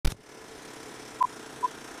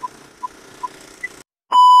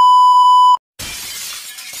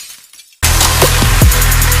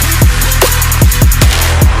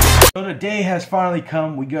day has finally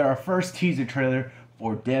come. We got our first teaser trailer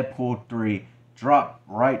for Deadpool 3. Dropped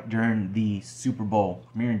right during the Super Bowl.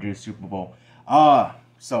 Premiering during the Super Bowl.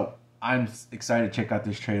 So I'm excited to check out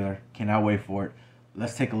this trailer. Cannot wait for it.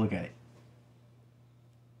 Let's take a look at it.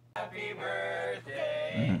 Happy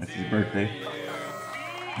birthday. It's his birthday.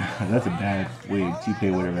 That's a bad wig.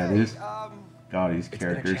 TK, whatever that is. Got all these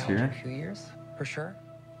characters here. A few years, for sure.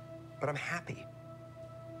 But I'm happy.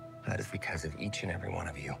 That is because of each and every one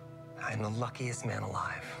of you. I'm the luckiest man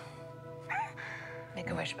alive. Make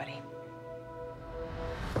a wish, buddy.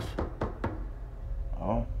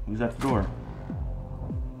 Oh, who's at the door?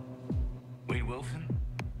 Wade Wilson?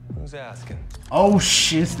 Who's asking? Oh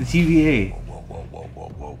shit, it's the TVA. Whoa.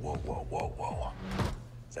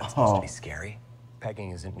 Is that supposed to be scary?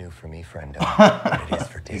 Pegging isn't new for me, friendo. But it is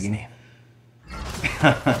for Disney.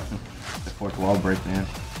 The fourth wall break, man.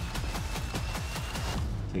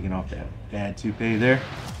 Taking off that bad toupee there.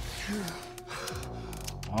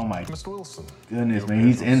 Oh my Mr. Wilson, goodness, man.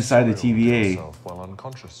 He's inside the TVA. While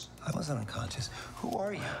unconscious. I wasn't unconscious. Who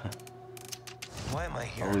are you? Why am I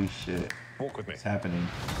here? Holy shit. Walk with me. It's happening.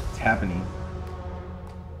 It's happening.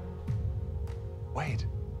 Wade,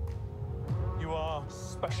 you are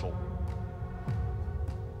special.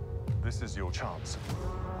 This is your chance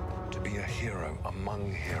to be a hero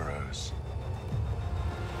among heroes.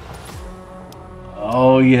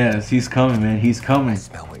 Oh yes, he's coming, man. He's coming. I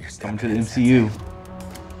smell what you're Coming to stepping the in, MCU. Sensei.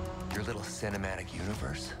 Your little cinematic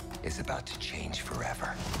universe is about to change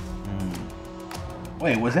forever.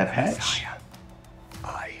 Wait, was that Patch? Messiah.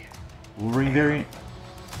 I Wolverine variant?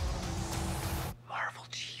 Marvel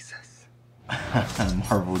Jesus.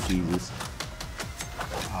 Marvel Jesus.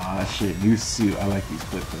 Ah shit, new suit. I like these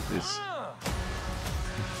clips like this.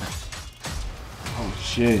 Oh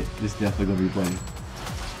shit, this is definitely gonna be bloody.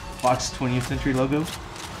 Fox 20th Century logo.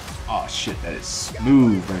 Oh shit, that is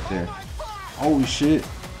smooth right there. Holy shit.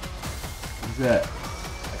 What's that?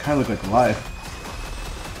 I kind of look like live.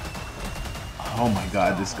 Oh my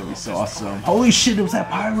god, this is gonna be so awesome. Holy shit, it was that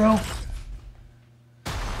pyro.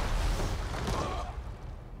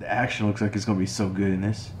 The action looks like it's gonna be so good in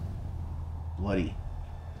this. Bloody.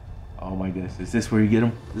 Oh my goodness, is this where you get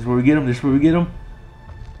him? This is where we get him? This is where we get him?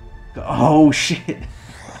 Oh shit.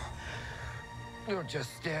 Don't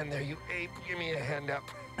just stand there, you ape. Give me a hand up.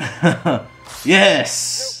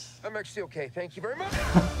 Yes! Nope, I'm actually okay. Thank you very much.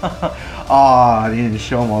 Aw, they didn't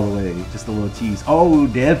show him all the way. Just a little tease. Oh,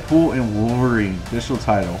 Deadpool and Wolverine. Official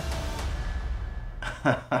title.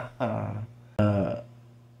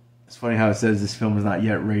 It's funny how it says this film is not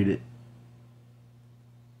yet rated.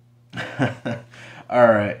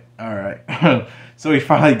 Alright. So we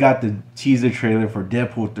finally got the teaser trailer for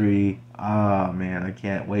Deadpool 3. Ah, man, I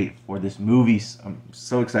can't wait for this movie. I'm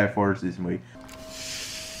so excited for this movie.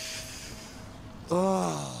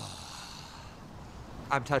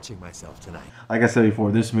 I'm touching myself tonight. Like I said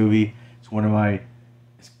before, this movie is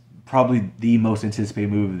it's probably the most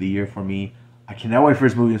anticipated movie of the year for me. I cannot wait for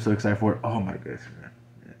this movie. I'm so excited for it. Oh my goodness,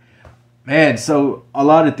 man. So a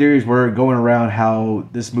lot of theories were going around how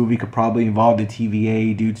this movie could probably involve the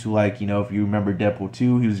TVA due to, like, you know, if you remember Deadpool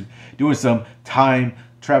 2, he was doing some time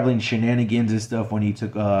traveling shenanigans and stuff when he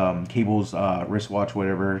took Cable's wristwatch,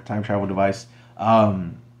 whatever, time travel device.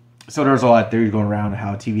 So there's a lot of theories going around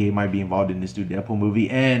how TVA might be involved in this new Deadpool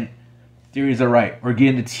movie, and theories are right. We're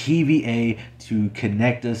getting the TVA to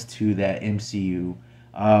connect us to that MCU.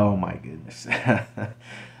 Oh my goodness.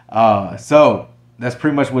 So that's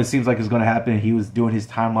pretty much what it seems like is going to happen. He was doing his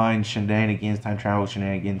timeline shenanigans, time travel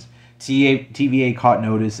shenanigans. TVA caught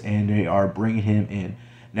notice, and they are bringing him in.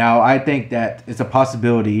 Now, I think that it's a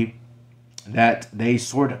possibility that they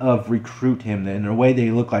sort of recruit him. In a way, they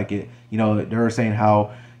look like it. You know, they're saying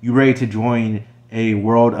how you ready to join a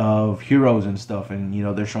world of heroes and stuff. And, you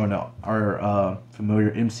know, they're showing our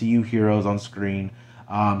familiar MCU heroes on screen.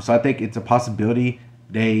 So I think it's a possibility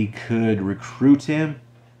they could recruit him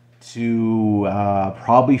to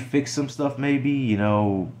probably fix some stuff, maybe. You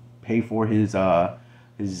know, pay for his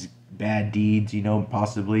bad deeds, you know,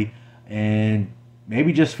 possibly. And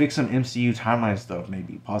maybe just fix some MCU timeline stuff,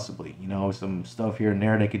 maybe, possibly. You know, some stuff here and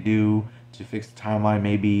there they could do to fix the timeline.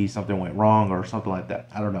 Maybe something went wrong or something like that.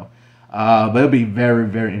 I don't know. But it'll be very,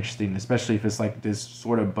 very interesting, especially if it's like this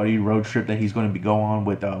sort of buddy road trip that he's going to be going on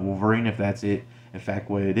with Wolverine, if that's it. In fact,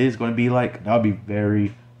 what it is going to be like, that'll be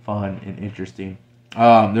very fun and interesting.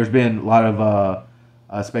 There's been a lot of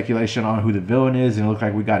speculation on who the villain is, and it looked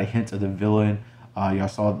like we got a hint of the villain. Y'all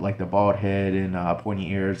saw like the bald head and pointy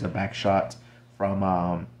ears, a back shot from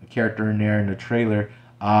a character in there in the trailer.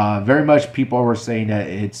 Very much people were saying that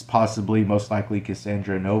it's possibly most likely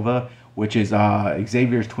Cassandra Nova, which is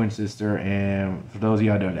Xavier's twin sister. And for those of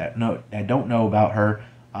y'all that don't know about her,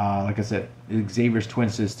 like I said, Xavier's twin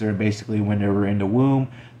sister. Basically, when they were in the womb,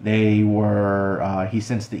 they were he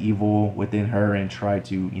sensed the evil within her and tried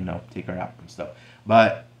to take her out and stuff.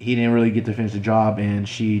 But he didn't really get to finish the job, and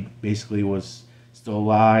she basically was still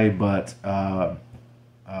alive, but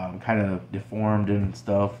kind of deformed and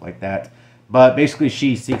stuff like that. But basically,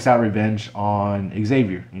 she seeks out revenge on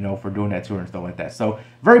Xavier, for doing that to her and stuff like that. So,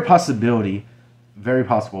 very possible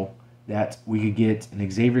that we could get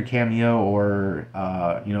an Xavier cameo, or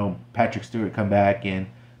Patrick Stewart come back and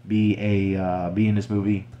be in this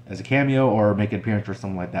movie as a cameo, or make an appearance or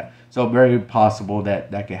something like that. So, very possible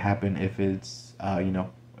that could happen if it's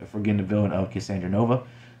if we're getting the villain of Cassandra Nova.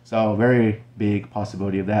 So, very big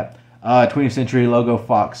possibility of that. 20th Century logo,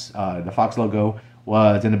 Fox. The Fox logo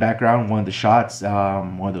was in the background, one of the shots,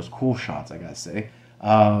 one of those cool shots, I gotta say.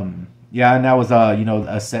 Yeah, and that was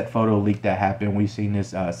a set photo leak that happened. We've seen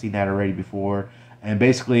that already before, and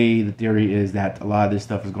basically the theory is that a lot of this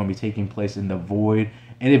stuff is going to be taking place in the void,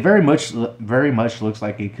 and it very much looks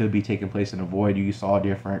like it could be taking place in the void. You saw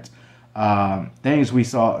different things. We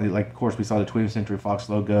saw, like, of course, we saw the 20th Century Fox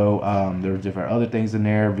logo. There were different other things in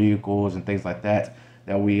there, vehicles and things like that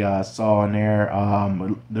we saw in there.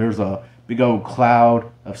 There's a big old cloud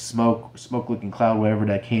of smoke-looking cloud, whatever,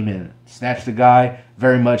 that came in, snatched the guy.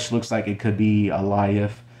 Very much looks like it could be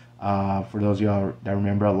Eliath. For those of y'all that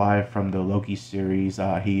remember Eliath from the Loki series,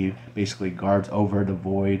 he basically guards over the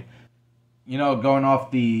void. Going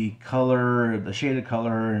off the color, the shaded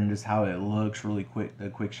color, and just how it looks really quick, the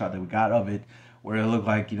quick shot that we got of it, where it looked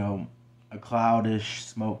like, a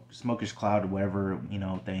cloudish, smokish cloud, whatever,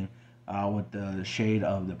 thing, with the shade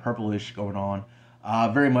of the purplish going on.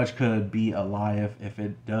 Very much could be alive if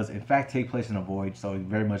it does in fact take place in a void. So it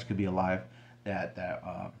very much could be alive. That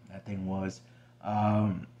thing was.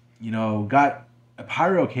 Got a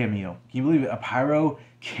Pyro cameo. Can you believe it? A Pyro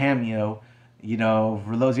cameo.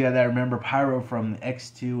 For those of you that remember Pyro from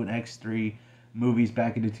X2 and X3 movies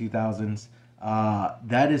back in the 2000s,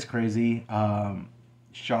 that is crazy.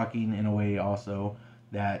 Shocking in a way also,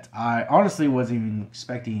 that I honestly wasn't even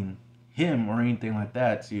expecting him or anything like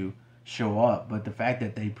that to show up, but the fact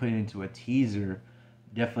that they put it into a teaser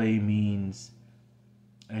definitely means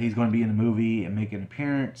he's going to be in the movie and make an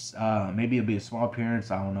appearance. Maybe it'll be a small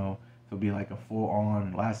appearance. I don't know if it'll be like a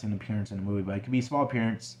full-on lasting appearance in the movie, but it could be a small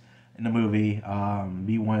appearance in the movie.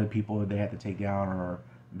 Be one of the people that they have to take down, or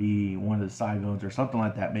be one of the side villains or something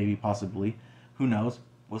like that. Maybe, possibly, who knows?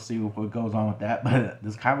 We'll see what goes on with that. But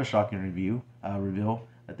this is kind of a shocking reveal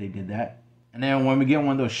that they did that. And then when we get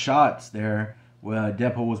one of those shots there, where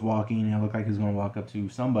Deadpool was walking, and it looked like he was going to walk up to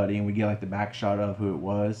somebody, and we get like the back shot of who it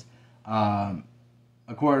was.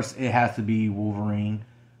 Of course, it has to be Wolverine,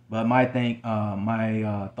 but my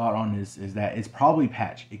thought on this is that it's probably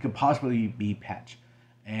Patch. It could possibly be Patch.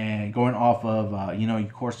 And going off of,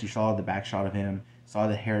 of course, you saw the back shot of him, saw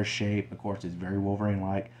the hair shape. Of course, it's very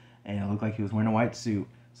Wolverine-like, and it looked like he was wearing a white suit.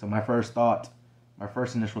 So my first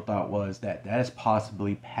initial thought was that is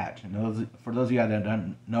possibly Patch. And for those of you that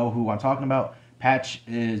don't know who I'm talking about, Patch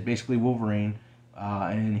is basically Wolverine,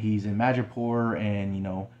 and he's in Madripoor,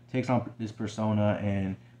 and takes on this persona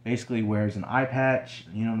and basically wears an eye patch.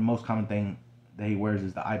 The most common thing that he wears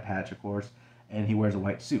is the eye patch, of course, and he wears a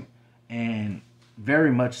white suit. And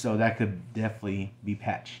very much so, that could definitely be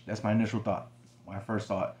Patch. That's my initial thought. My first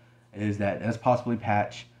thought is that that's possibly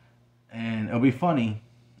Patch, and it'll be funny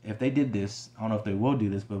if they did this. I don't know if they will do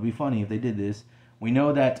this, but it'll be funny if they did this. We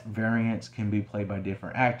know that variants can be played by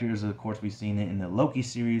different actors. Of course, we've seen it in the Loki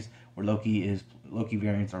series, where Loki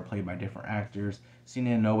variants are played by different actors. Seen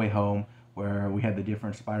it in No Way Home, where we had the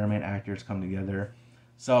different Spider-Man actors come together.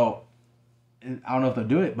 So I don't know if they'll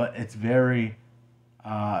do it, but it's very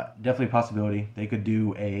definitely a possibility. They could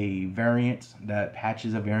do a variant that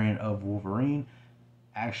patches a variant of Wolverine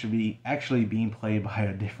actually being played by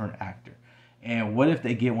a different actor. And what if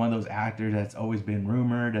they get one of those actors that's always been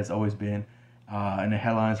rumored, that's always been in the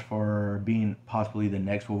headlines for being possibly the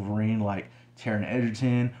next Wolverine, like Taron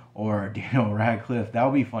Egerton or Daniel Radcliffe? That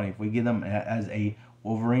would be funny if we get them as a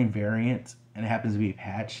Wolverine variant and it happens to be a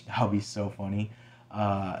Patch. That would be so funny.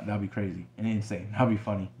 That would be crazy and insane. That would be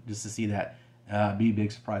funny just to see that. Be a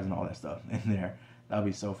big surprise and all that stuff in there. That would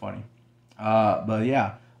be so funny. But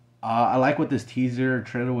yeah, I like what this teaser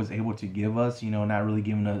trailer was able to give us. Not really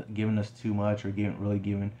giving us too much, or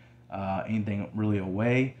giving anything really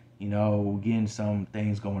away. Getting some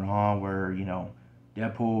things going on where,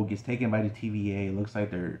 Deadpool gets taken by the TVA. It looks like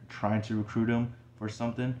they're trying to recruit him for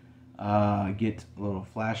something. Get little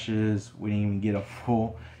flashes. We didn't even get a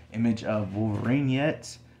full image of Wolverine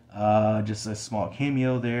yet. Just a small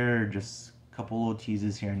cameo there, just a couple little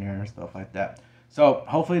teases here and there and stuff like that. So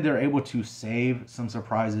hopefully they're able to save some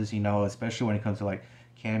surprises, you know, especially when it comes to like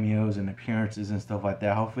cameos and appearances and stuff like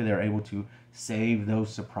that. Hopefully they're able to save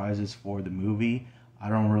those surprises for the movie. I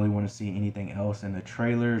don't really want to see anything else in the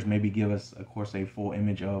trailers. Maybe give us, of course, a full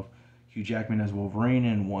image of Hugh Jackman as Wolverine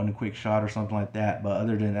in one quick shot or something like that. But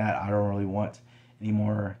other than that, I don't really want any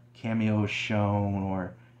more cameos shown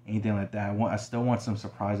or anything like that. I still want some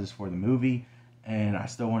surprises for the movie, and I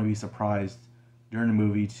still want to be surprised during the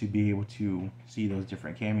movie to be able to see those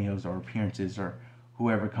different cameos or appearances or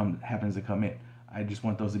whoever happens to come in. I just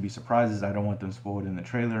want those to be surprises. I don't want them spoiled in the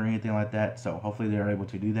trailer or anything like that. So hopefully they're able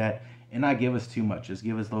to do that and not give us too much. Just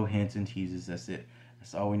give us little hints and teases. That's it.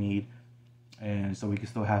 That's all we need. And so we can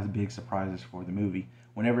still have big surprises for the movie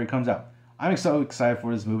whenever it comes out. I'm so excited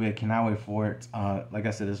for this movie. I cannot wait for it. Like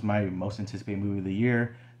I said, this is my most anticipated movie of the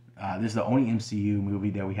year. This is the only MCU movie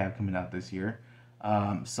that we have coming out this year.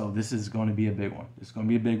 So this is going to be a big one. It's going to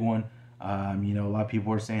be a big one. You know, a lot of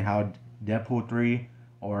people are saying how Deadpool 3,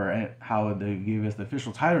 or how they gave us the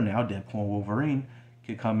official title now, Deadpool and Wolverine,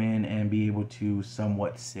 could come in and be able to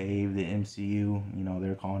somewhat save the MCU. You know,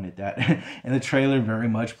 they're calling it that. And the trailer very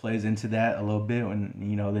much plays into that a little bit when,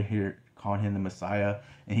 you know, they're here calling him the Messiah.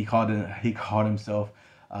 And he called himself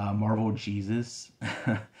Marvel Jesus.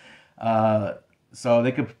 So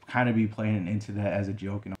they could kind of be playing into that as a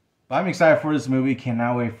joke. You know? But I'm excited for this movie.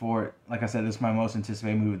 Cannot wait for it. Like I said, this is my most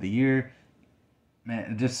anticipated movie of the year.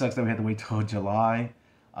 Man, it just sucks that we have to wait till July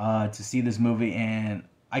to see this movie, and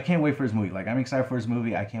I can't wait for this movie. Like, I'm excited for this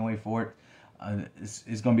movie. I can't wait for it.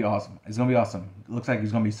 It's gonna be awesome. It's gonna be awesome. It looks like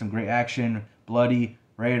there's gonna be some great action, bloody,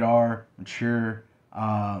 rated R, mature,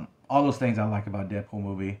 all those things I like about Deadpool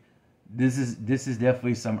movie. This is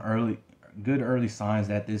definitely some good early signs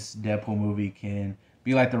that this Deadpool movie can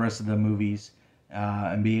be like the rest of the movies,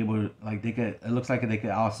 and be able to, like, it looks like they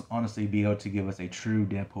could also honestly be able to give us a true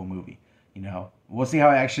Deadpool movie. You know, we'll see how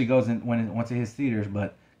it actually goes once it hits theaters,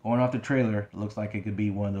 but going off the trailer, it looks like it could be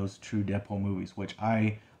one of those true Deadpool movies, which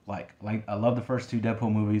I like. I love the first two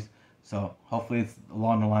Deadpool movies, so hopefully it's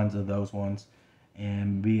along the lines of those ones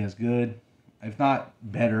and be as good, if not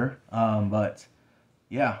better. But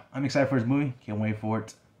yeah, I'm excited for this movie. Can't wait for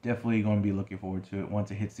it. Definitely going to be looking forward to it once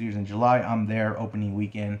it hits theaters in July. I'm there opening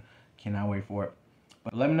weekend. Cannot wait for it.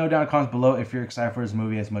 But let me know down in the comments below if you're excited for this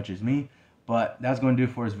movie as much as me. But that's going to do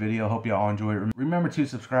it for this video. Hope you all enjoyed it. Remember to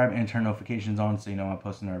subscribe and turn notifications on so you know when I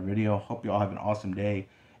post another video. Hope you all have an awesome day,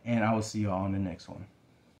 and I will see you all on the next one.